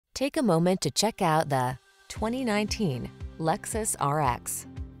Take a moment to check out the 2019 Lexus RX.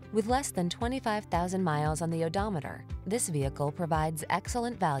 With less than 25,000 miles on the odometer, this vehicle provides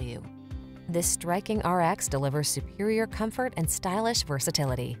excellent value. This striking RX delivers superior comfort and stylish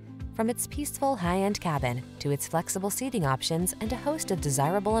versatility. From its peaceful high-end cabin to its flexible seating options and a host of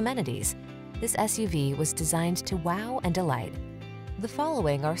desirable amenities, this SUV was designed to wow and delight. The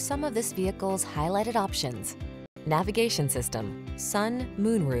following are some of this vehicle's highlighted options: navigation system, sun,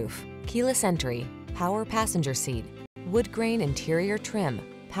 moonroof, keyless entry, power passenger seat, wood grain interior trim,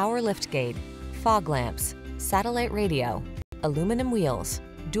 power liftgate, fog lamps, satellite radio, aluminum wheels,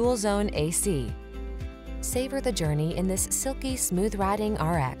 dual zone AC. Savor the journey in this silky, smooth-riding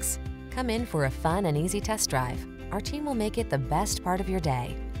RX. Come in for a fun and easy test drive. Our team will make it the best part of your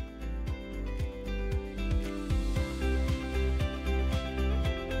day.